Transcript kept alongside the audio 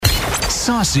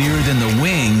saucier than the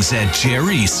wings at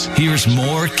Jerry's. Here's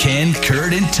more Ken,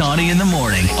 Kurt, and Tawny in the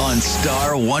morning on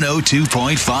Star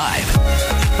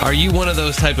 102.5. Are you one of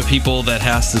those type of people that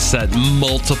has to set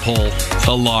multiple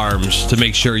alarms to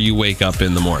make sure you wake up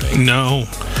in the morning? No.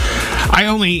 I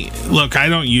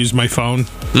don't use my phone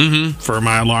for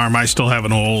my alarm. I still have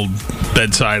an old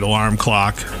bedside alarm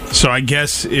clock. So I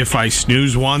guess if I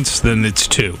snooze once, then it's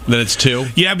 2. Then it's 2?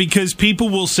 Yeah, because people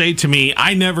will say to me,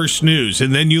 I never snooze.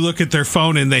 And then you look at their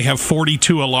phone and they have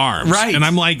 42 alarms. Right. And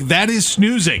I'm like, that is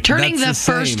snoozing. Turning That's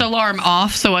the the first same. alarm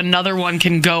off so another one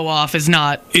can go off is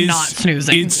not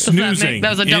snoozing. It's snoozing.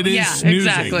 That was a dumb, It is yeah, snoozing.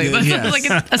 exactly. Yes. Like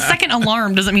a second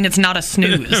alarm doesn't mean it's not a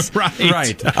snooze.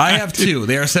 Right. I have 2.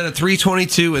 They are set at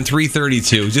 3:22 and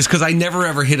 3:32. Just because I never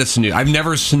ever hit a snooze. I've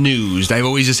never snoozed. I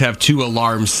always just have 2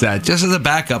 alarms set just as a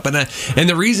backup. And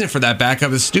the reason for that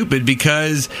backup is stupid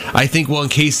because I think, well, in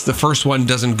case the first one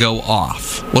doesn't go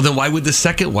off, well, then why would the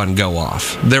second one go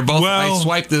off? They're both.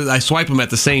 I swipe them at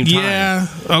the same time. Yeah.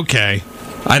 Okay.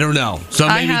 I don't know. So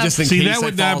maybe just in case that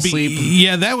would I fall not be. asleep.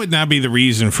 Yeah, that would not be the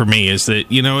reason for me. Is that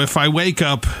if I wake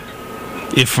up,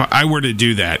 if I were to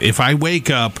do that, if I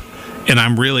wake up and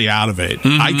I'm really out of it,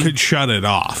 I could shut it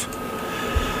off.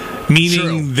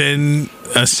 Meaning, then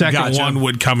a second one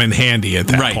would come in handy at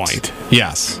that point.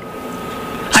 Yes.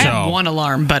 I have one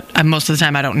alarm, but most of the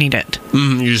time I don't need it.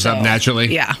 You're just up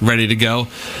naturally? Yeah. Ready to go?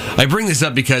 I bring this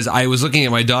up because I was looking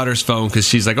at my daughter's phone because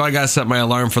she's like, I got to set my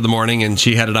alarm for the morning, and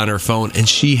she had it on her phone, and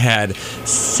she had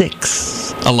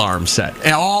 6 alarms set.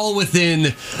 And all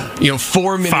within,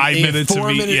 4 minutes. 5 minutes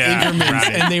 4 minute increments.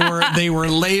 Right. And they were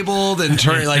labeled in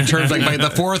terms like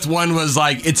the 4th one was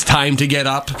like, it's time to get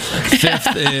up.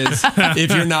 5th is,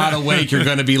 if you're not awake, you're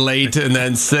going to be late. And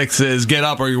then 6 is, get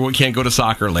up or you can't go to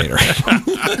soccer later.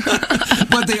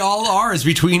 But they all are. It's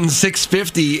between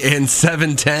 6:50 and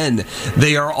 7:10.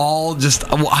 They are all just.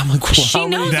 I'm like, She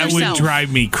knows that herself. would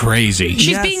drive me crazy.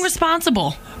 She's being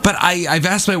responsible. But I've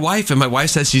asked my wife, and my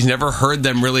wife says she's never heard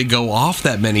them really go off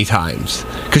that many times.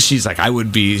 Because she's like, my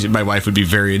wife would be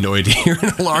very annoyed to hear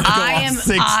an alarm go off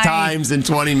 6 times in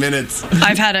 20 minutes.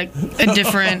 I've had a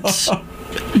different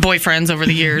boyfriends over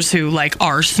the years who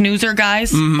are snoozer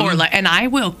guys, and I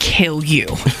will kill you.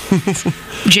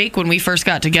 Jake, when we first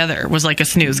got together, was like a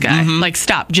snooze guy.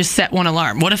 Stop, just set one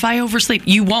alarm. What if I oversleep?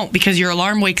 You won't, because your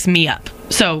alarm wakes me up.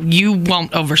 So you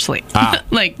won't oversleep.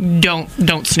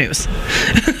 Don't snooze.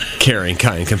 Caring,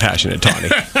 kind, compassionate, Tawny.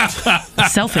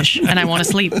 Selfish, and I want to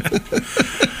sleep.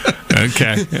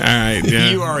 Okay. All right. Yeah.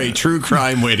 You are a true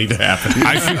crime waiting to happen.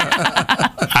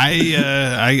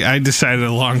 I decided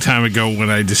a long time ago when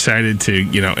I decided to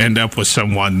end up with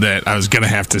someone that I was going to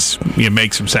have to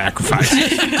make some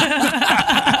sacrifices.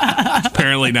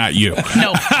 Apparently not you.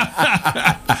 No.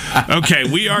 Okay,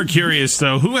 we are curious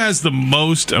though. Who has the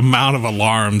most amount of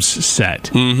alarms set?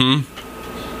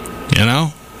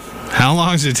 How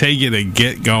long does it take you to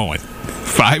get going?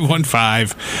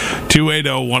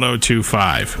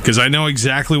 515-280-1025. Because I know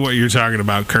exactly what you're talking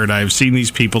about, Kurt. I've seen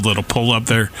these people that'll pull up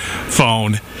their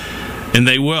phone, and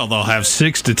they'll have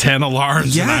 6 to 10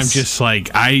 alarms, yes. And I'm just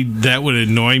like, that would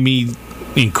annoy me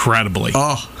incredibly.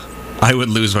 Oh, I would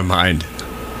lose my mind.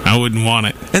 I wouldn't want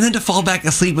it. And then to fall back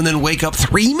asleep and then wake up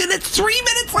 3 minutes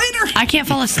later. I can't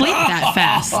fall asleep that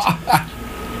fast.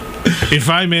 If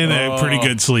I'm in a pretty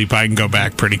good sleep, I can go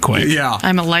back pretty quick. Yeah.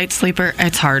 I'm a light sleeper.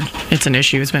 It's hard. It's an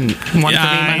issue. It's been one for me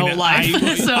my whole life.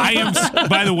 I am,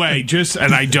 by the way,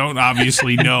 and I don't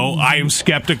obviously know, I am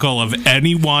skeptical of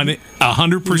anyone,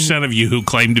 100% of you who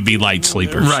claim to be light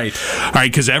sleepers. Right. All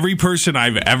right, because every person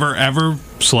I've ever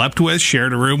slept with,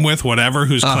 shared a room with, whatever,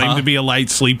 who's claimed to be a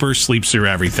light sleeper, sleeps through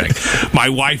everything. My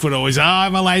wife would always,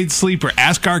 I'm a light sleeper.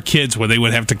 Ask our kids when they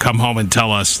would have to come home and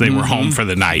tell us they were home for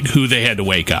the night, who they had to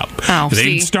wake up. They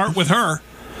didn't start with her.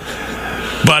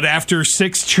 But after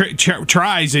 6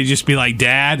 tries, they'd just be like,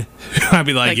 Dad. I'd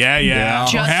be like, yeah.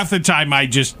 Or half the time, I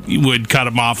just would cut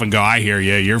them off and go, I hear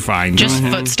you. You're fine. Just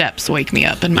footsteps wake me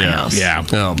up in my house. Yeah.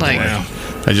 Oh, boy. I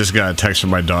just got a text from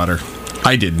my daughter.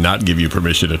 I did not give you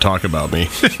permission to talk about me.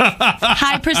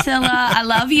 Hi, Priscilla. I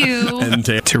love you. And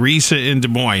Teresa in Des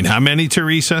Moines. How many,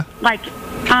 Teresa?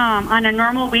 On a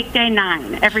normal weekday,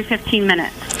 9 every 15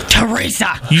 minutes.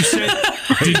 Teresa. You said,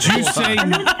 did you say?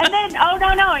 And then, oh,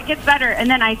 no, it gets better. And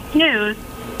then I snooze.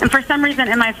 And for some reason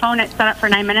in my phone, it's set up for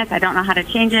 9 minutes. I don't know how to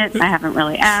change it. I haven't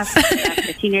really asked. I'm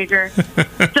a teenager.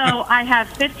 So I have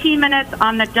 15 minutes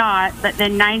on the dot, but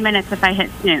then 9 minutes if I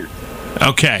hit snooze.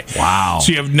 Okay. Wow.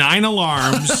 So you have 9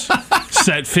 alarms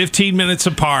set 15 minutes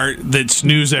apart that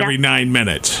snooze every 9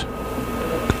 minutes.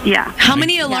 Yeah. How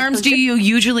many alarms do you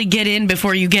usually get in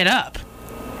before you get up?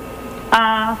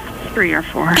 3 or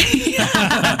 4.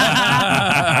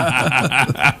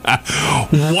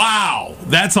 Wow,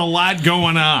 that's a lot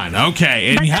going on.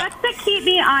 Okay, But that's to keep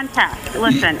me on task.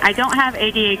 Listen, I don't have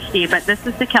ADHD, but this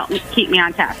is to keep me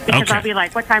on task. Because Okay. I'll be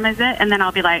like, what time is it? And then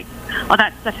I'll be like, oh,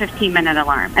 that's the 15-minute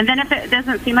alarm. And then if it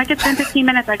doesn't seem like it's been 15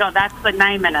 minutes, I go, that's the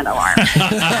 9-minute alarm.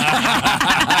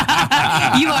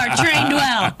 You are trained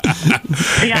well.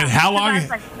 Yeah, And how long?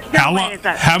 because I was like, no way is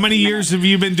that How many 15 years have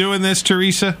you been doing this,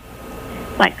 Teresa?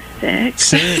 Like 6.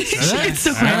 6. It's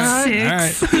about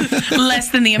 6. Less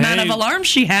than the amount Hey. of alarms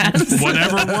she has.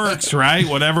 Whatever works, right?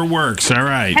 Whatever works. All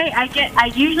right. Hey, I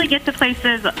usually get to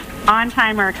places on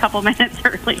time or a couple minutes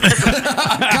early.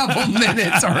 A couple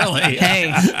minutes early.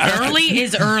 Hey, early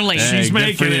is early. She's good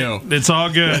making for it. you. It's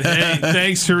all good. Hey,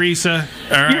 thanks, Teresa.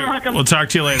 All right. You're welcome. We'll talk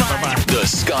to you later. Bye-bye. The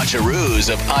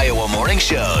Scotcheroos of Iowa morning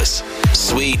shows.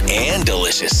 Sweet and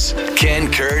delicious.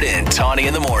 Ken, Kurt, and Tawny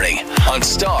in the morning on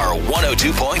Star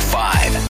 102.5.